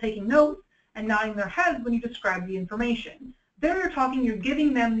saw people taking notes and nodding their heads when you described the information. There you're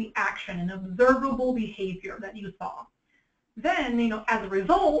giving them the action, an observable behavior that you saw. Then, as a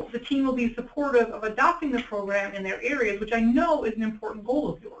result, the team will be supportive of adopting the program in their areas, which I know is an important goal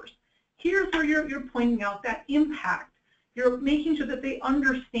of yours. Here's where you're pointing out that impact. You're making sure that they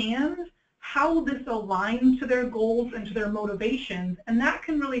understand how this aligns to their goals and to their motivations, and that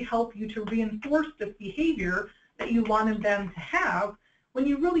can really help you to reinforce this behavior that you wanted them to have when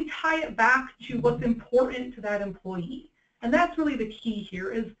you really tie it back to what's important to that employee. And that's really the key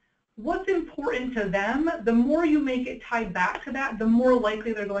here is what's important to them. The more you make it tied back to that, the more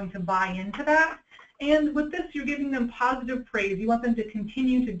likely they're going to buy into that. And with this, you're giving them positive praise. You want them to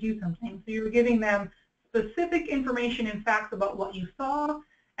continue to do something. So you're giving them specific information and facts about what you saw,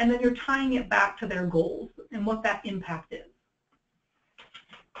 and then you're tying it back to their goals and what that impact is.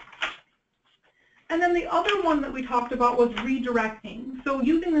 And then the other one that we talked about was redirecting. So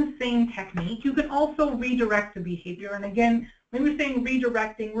using the same technique, you can also redirect the behavior. And again, when we're saying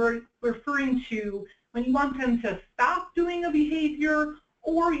redirecting, we're referring to when you want them to stop doing a behavior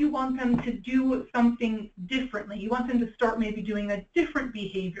or you want them to do something differently. You want them to start maybe doing a different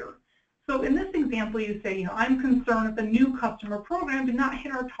behavior. So in this example, you say, I'm concerned that the new customer program did not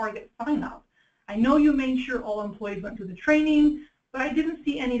hit our target sign-up. I know you made sure all employees went through the training, but I didn't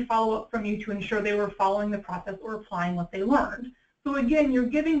see any follow-up from you to ensure they were following the process or applying what they learned. So again, you're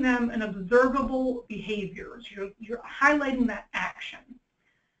giving them an observable behavior. So you're highlighting that action.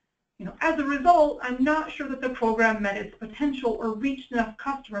 As a result, I'm not sure that the program met its potential or reached enough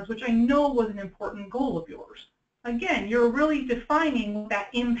customers, which I know was an important goal of yours. Again, you're really defining what that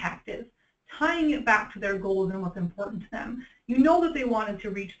impact is, tying it back to their goals and what's important to them. You know that they wanted to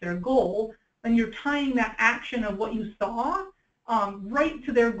reach their goal, and you're tying that action of what you saw right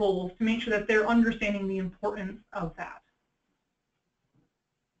to their goals to make sure that they're understanding the importance of that.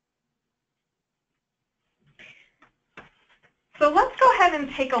 So let's go ahead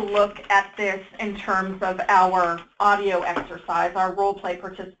and take a look at this in terms of our audio exercise, our role play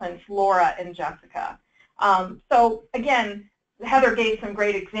participants, Laura and Jessica. So again, Heather gave some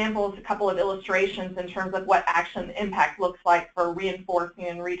great examples, a couple of illustrations in terms of what action impact looks like for reinforcing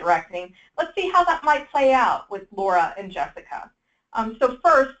and redirecting. Let's see how that might play out with Laura and Jessica. So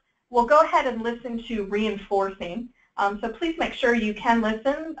first, we'll go ahead and listen to reinforcing. So please make sure you can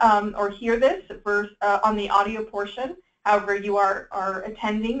listen or hear this first, on the audio portion, however you are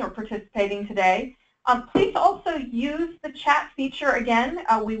attending or participating today. Please also use the chat feature again.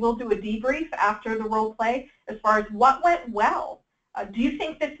 We will do a debrief after the role play as far as what went well. Do you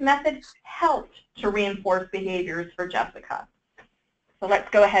think this method helped to reinforce behaviors for Jessica? So let's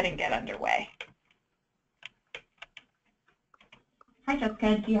go ahead and get underway. Hi,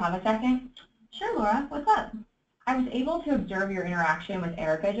 Jessica. Do you have a second? Sure, Laura. What's up? I was able to observe your interaction with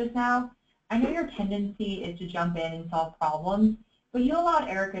Erica just now. I know your tendency is to jump in and solve problems, but you allowed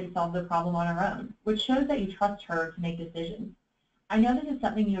Erica to solve the problem on her own, which shows that you trust her to make decisions. I know this is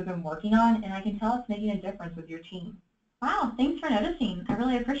something you have been working on, and I can tell it's making a difference with your team. Wow, thanks for noticing. I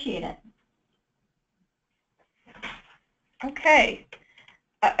really appreciate it. Okay,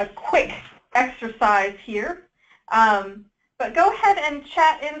 a quick exercise here. But go ahead and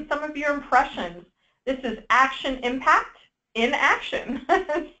chat in some of your impressions. This is action impact in action.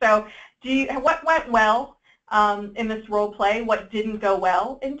 So what went well in this role play? What didn't go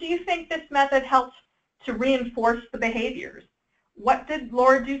well? And do you think this method helped to reinforce the behaviors? What did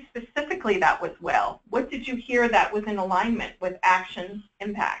Laura do specifically that was well? What did you hear that was in alignment with action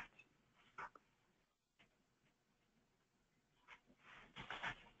impact?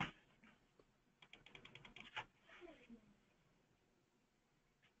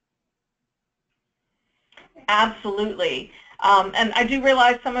 Absolutely. And I do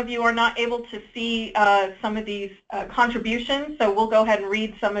realize some of you are not able to see some of these contributions, so we'll go ahead and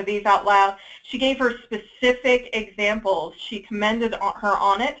read some of these out loud. She gave her specific examples. She commended her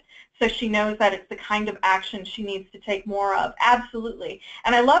on it, so she knows that it's the kind of action she needs to take more of. Absolutely.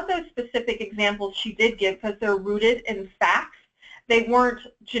 And I love those specific examples she did give because they're rooted in facts. They weren't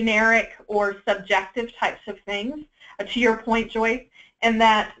generic or subjective types of things. To your point, Joyce, and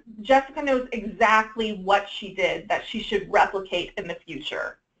that Jessica knows exactly what she did that she should replicate in the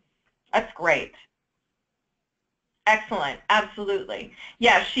future. That's great. Excellent. Absolutely.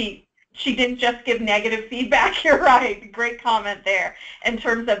 Yeah, she didn't just give negative feedback. You're right. Great comment there in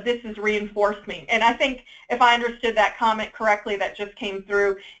terms of this is reinforcing. And I think if I understood that comment correctly that just came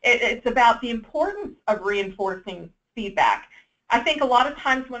through, it's about the importance of reinforcing feedback. I think a lot of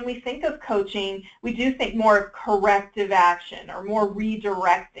times when we think of coaching, we do think more of corrective action or more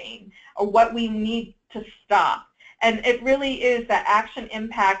redirecting or what we need to stop. And it really is that action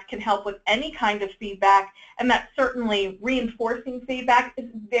impact can help with any kind of feedback, and that certainly reinforcing feedback is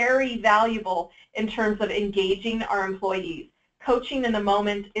very valuable in terms of engaging our employees. Coaching in the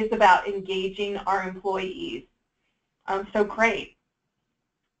moment is about engaging our employees. So great.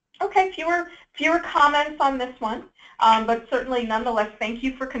 Okay, fewer comments on this one, but certainly nonetheless, thank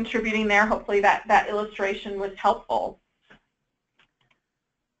you for contributing there. Hopefully that illustration was helpful.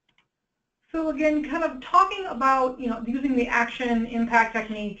 So again, kind of talking about, using the action impact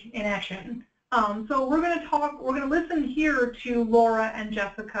technique in action. So we're going to listen here to Laura and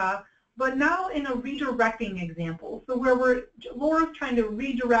Jessica, but now in a redirecting example. So where Laura's trying to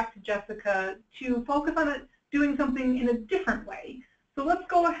redirect Jessica to focus on doing something in a different way. So let's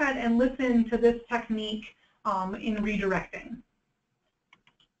go ahead and listen to this technique in redirecting.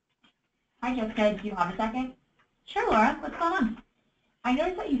 Hi, Jessica. Do you have a second? Sure, Laura. What's going on? I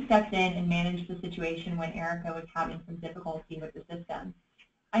noticed that you stepped in and managed the situation when Erica was having some difficulty with the system.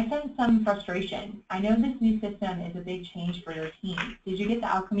 I sensed some frustration. I know this new system is a big change for your team. Did you get the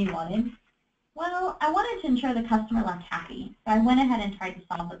outcome you wanted? Well, I wanted to ensure the customer left happy, so I went ahead and tried to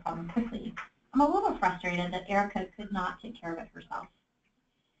solve the problem quickly. I'm a little frustrated that Erica could not take care of it herself.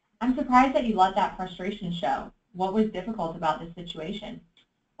 I'm surprised that you let that frustration show. What was difficult about this situation?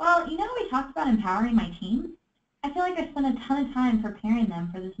 Well, we talked about empowering my team. I feel like I spent a ton of time preparing them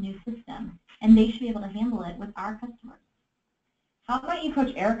for this new system, and they should be able to handle it with our customers. How about you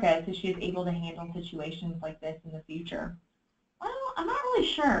coach Erica so she is able to handle situations like this in the future? Well, I'm not really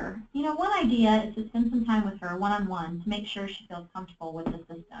sure. One idea is to spend some time with her one-on-one to make sure she feels comfortable with the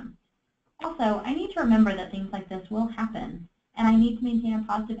system. Also, I need to remember that things like this will happen, and I need to maintain a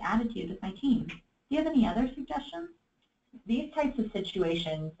positive attitude with my team. Do you have any other suggestions? These types of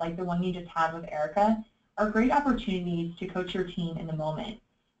situations, like the one you just had with Erica, are great opportunities to coach your team in the moment.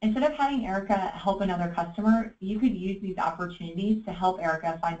 Instead of having Erica help another customer, you could use these opportunities to help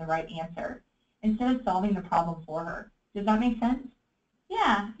Erica find the right answer, instead of solving the problem for her. Does that make sense?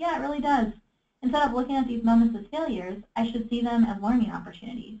 Yeah, it really does. Instead of looking at these moments as failures, I should see them as learning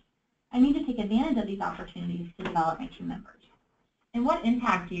opportunities. I need to take advantage of these opportunities to develop my team members. And what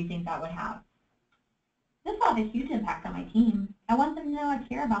impact do you think that would have? This will have a huge impact on my team. I want them to know I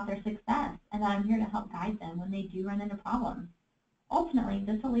care about their success and that I'm here to help guide them when they do run into problems. Ultimately,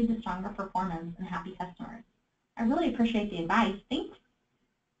 this will lead to stronger performance and happy customers. I really appreciate the advice. Thanks.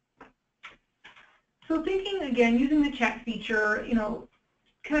 So thinking again, using the chat feature,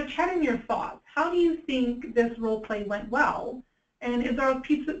 kind of chatting your thoughts. How do you think this role play went well? And is there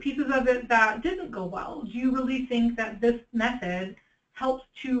pieces of it that didn't go well? Do you really think that this method helps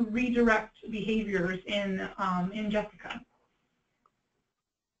to redirect behaviors in Jessica?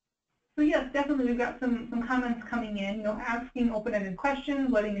 So yes, definitely we've got some comments coming in, asking open-ended questions,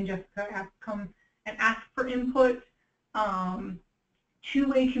 letting Jessica come and ask for input,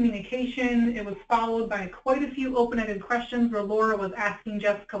 two-way communication. It was followed by quite a few open-ended questions where Laura was asking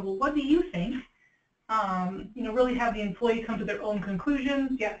Jessica, well, what do you think? Really have the employee come to their own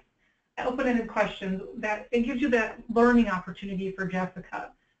conclusions. Yes, open-ended questions, that it gives you that learning opportunity for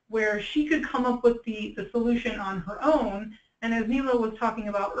Jessica, where she could come up with the solution on her own. And as Nila was talking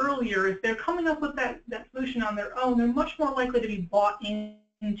about earlier, if they're coming up with that solution on their own, they're much more likely to be bought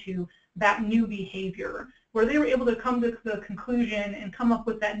into that new behavior, where they were able to come to the conclusion and come up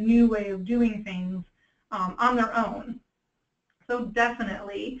with that new way of doing things on their own. So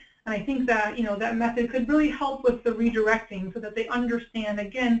definitely, and I think that that method could really help with the redirecting so that they understand,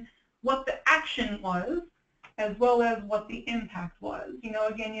 again, what the action was, as well as what the impact was.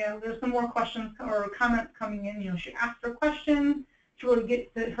 Again, there's some more questions or comments coming in. She asked her questions to really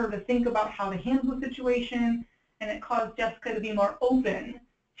get her to think about how to handle the situation, and it caused Jessica to be more open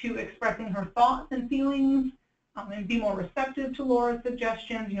to expressing her thoughts and feelings and be more receptive to Laura's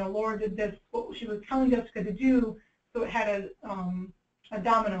suggestions. Laura did this, what she was telling Jessica to do, so it had a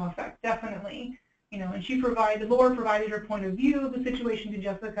domino effect, definitely. And Laura provided her point of view of the situation to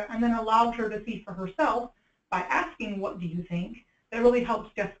Jessica and then allowed her to see for herself by asking, what do you think? That really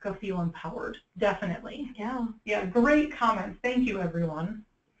helps Jessica feel empowered, definitely. Yeah, great comments. Thank you, everyone.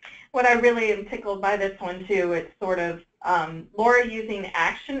 What I really am tickled by this one, too, it's sort of Laura using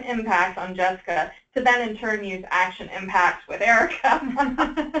action impact on Jessica to then in turn use action impact with Erica.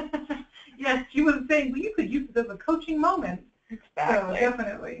 Yes, she was saying, well, you could use it as a coaching moment. Exactly. So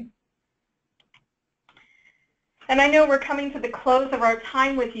definitely. And I know we're coming to the close of our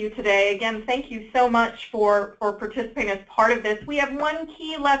time with you today. Again, thank you so much for participating as part of this. We have one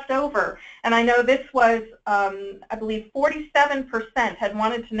key left over, and I know this was, I believe 47% had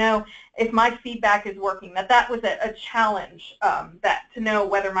wanted to know if my feedback is working, that was a challenge, that to know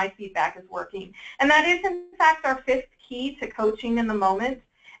whether my feedback is working. And that is, in fact, our fifth key to coaching in the moment.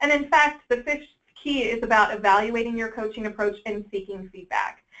 And in fact, the fifth key is about evaluating your coaching approach and seeking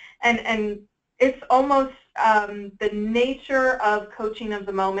feedback. And it's almost the nature of coaching of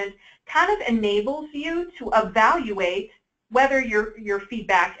the moment kind of enables you to evaluate whether your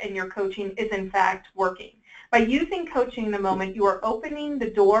feedback and your coaching is in fact working. By using coaching in the moment, you are opening the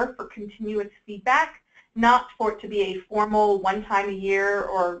door for continuous feedback, not for it to be a formal one time a year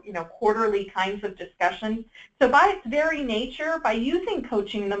or quarterly kinds of discussions. So by its very nature, by using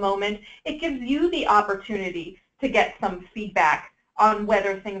coaching in the moment, it gives you the opportunity to get some feedback on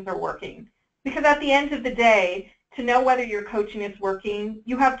whether things are working. Because at the end of the day, to know whether your coaching is working,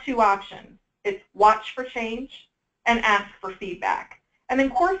 you have two options. It's watch for change and ask for feedback. And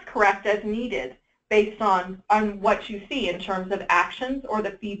then course correct as needed based on what you see in terms of actions or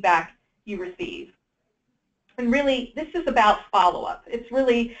the feedback you receive. And really, this is about follow-up. It's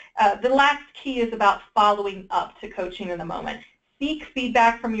really, the last key is about following up to coaching in the moment. Seek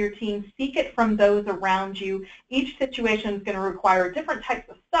feedback from your team. Seek it from those around you. Each situation is going to require different types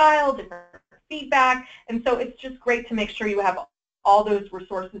of style, different feedback, and so it's just great to make sure you have all those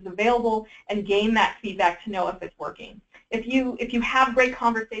resources available and gain that feedback to know if it's working. If you have great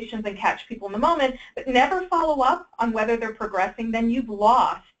conversations and catch people in the moment, but never follow up on whether they're progressing, then you've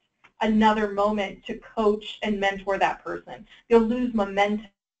lost another moment to coach and mentor that person. You'll lose momentum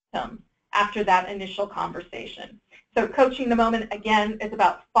after that initial conversation. So coaching the moment, again, is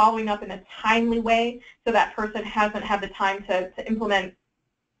about following up in a timely way so that person hasn't had the time to implement,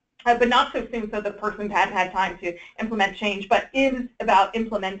 but not so soon so the person hadn't had time to implement change, but is about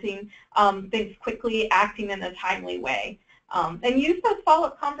implementing things quickly, acting in a timely way. And use those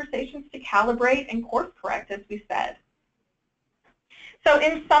follow-up conversations to calibrate and course correct, as we said. So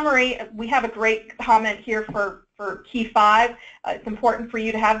in summary, we have a great comment here for key 5. It's important for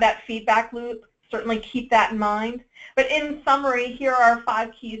you to have that feedback loop. Certainly keep that in mind. But in summary, here are our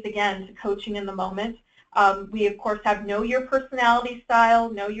 5 keys, again, to coaching in the moment. We, of course, have know your personality style,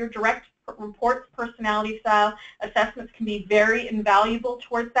 know your direct reports personality style. Assessments can be very invaluable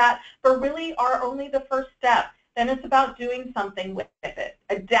towards that, but really are only the first step. Then it's about doing something with it,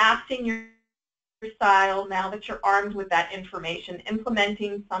 adapting your style now that you're armed with that information,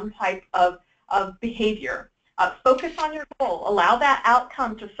 implementing some type of behavior. Focus on your goal. Allow that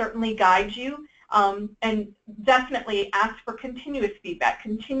outcome to certainly guide you, and definitely ask for continuous feedback.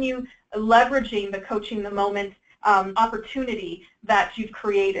 Continue leveraging the coaching in the moment opportunity that you've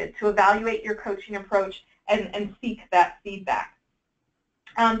created to evaluate your coaching approach and seek that feedback.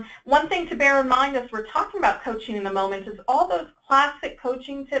 One thing to bear in mind as we're talking about coaching in the moment is all those classic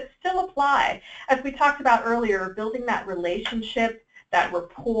coaching tips still apply. As we talked about earlier, building that relationship, that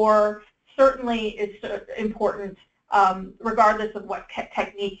rapport, certainly is important regardless of what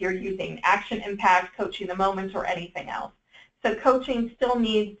technique you're using, action, impact, coaching the moment, or anything else. So coaching still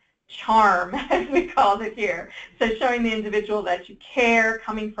needs charm, as we called it here. So showing the individual that you care,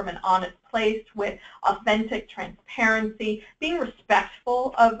 coming from an honest place with authentic transparency, being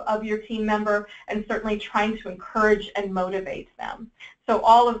respectful of your team member, and certainly trying to encourage and motivate them. So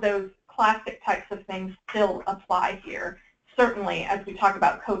all of those classic types of things still apply here. Certainly, as we talk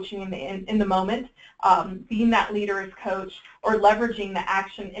about coaching in the moment, being that leader as coach, or leveraging the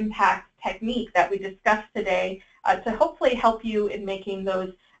action impact technique that we discussed today to hopefully help you in making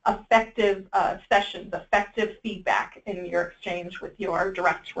those effective sessions, effective feedback in your exchange with your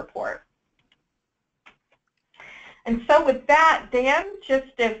direct report. And so with that, Dan,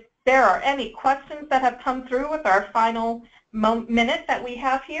 just if there are any questions that have come through with our final minute that we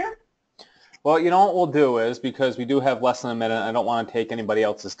have here. Well, you know what we'll do is, because we do have less than a minute, I don't want to take anybody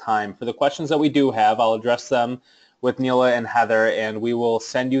else's time. For the questions that we do have, I'll address them with Nila and Heather, and we will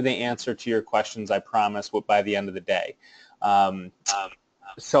send you the answer to your questions, I promise, by the end of the day.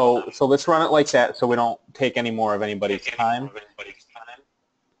 So let's run it like that so we don't take any more of anybody's time.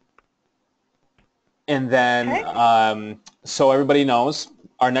 And then, so everybody knows,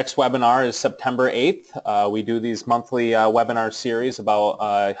 our next webinar is September 8th. We do these monthly webinar series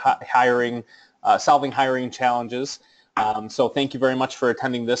about solving hiring challenges. So thank you very much for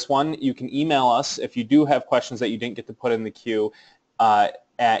attending this one. You can email us if you do have questions that you didn't get to put in the queue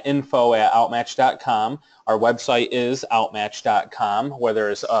at info@outmatch.com. Our website is outmatch.com, where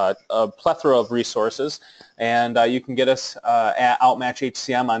there's a plethora of resources. And you can get us at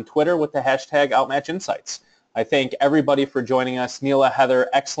OutMatchHCM on Twitter with the hashtag OutMatchInsights. I thank everybody for joining us. Nila, Heather,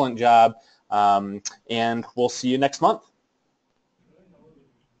 excellent job. And we'll see you next month.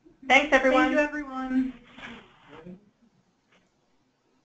 Thanks, everyone. Thank you, everyone.